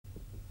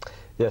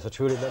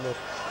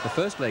The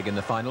first leg in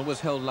the final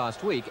was held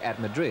last week at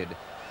Madrid.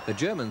 The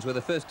Germans were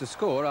the first to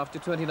score after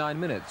 29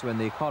 minutes when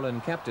the Koln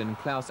captain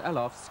Klaus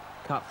Allofs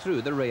cut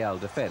through the Real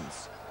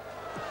defence.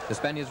 The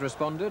Spaniards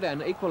responded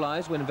and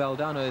equalised when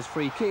Valdano's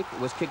free kick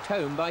was kicked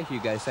home by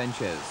Hugo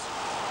Sanchez.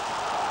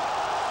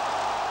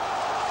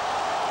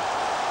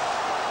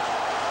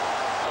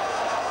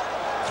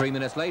 Three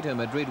minutes later,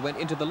 Madrid went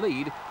into the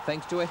lead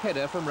thanks to a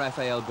header from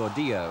Rafael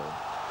Gordillo.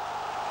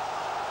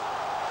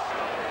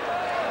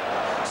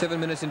 7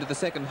 minutes into the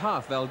second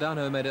half,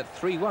 Valdano made it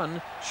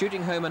 3-1,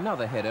 shooting home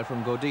another header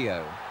from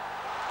Gordillo.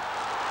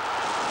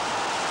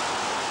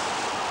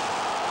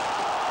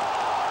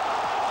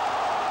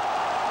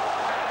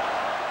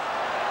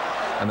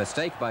 A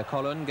mistake by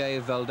Koln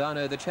gave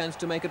Valdano the chance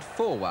to make it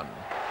 4-1.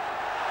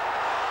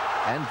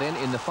 And then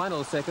in the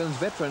final seconds,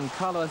 veteran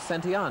Carlos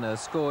Santillana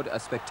scored a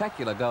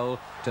spectacular goal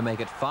to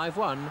make it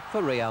 5-1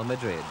 for Real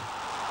Madrid.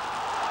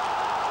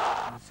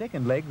 In the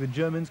second leg, the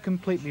Germans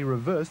completely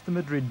reversed the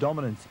Madrid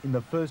dominance, in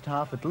the first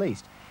half at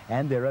least,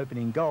 and their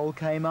opening goal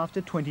came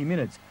after 20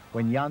 minutes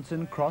when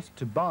Janssen crossed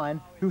to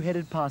Bine, who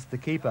headed past the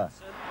keeper.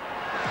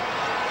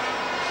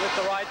 With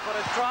the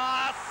right-footed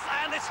cross,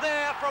 and it's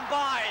there from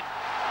Bine.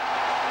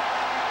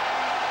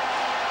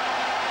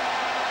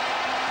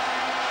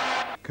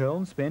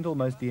 Koln spent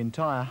almost the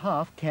entire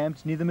half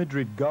camped near the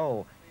Madrid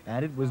goal,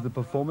 and it was the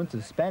performance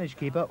of Spanish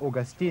keeper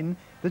Augustin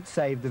that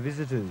saved the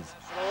visitors.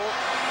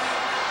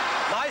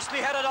 Nicely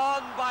headed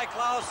on by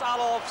Klaus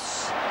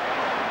Allofs,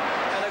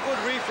 and a good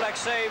reflex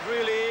save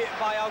really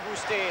by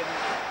Augustin.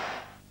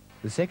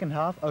 The second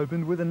half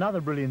opened with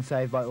another brilliant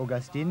save by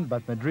Augustin,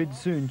 but Madrid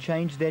soon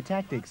changed their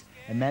tactics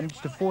and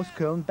managed to force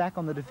Koln back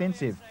on the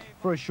defensive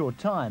for a short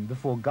time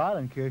before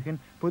Geilenkirchen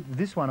put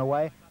this one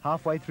away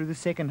halfway through the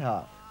second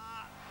half.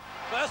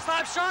 First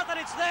time shot, and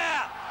it's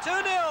there.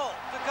 2-0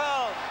 to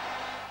Koln.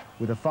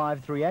 With a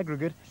 5-3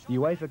 aggregate, the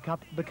UEFA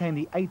Cup became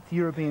the 8th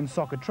European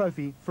soccer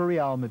trophy for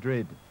Real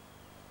Madrid.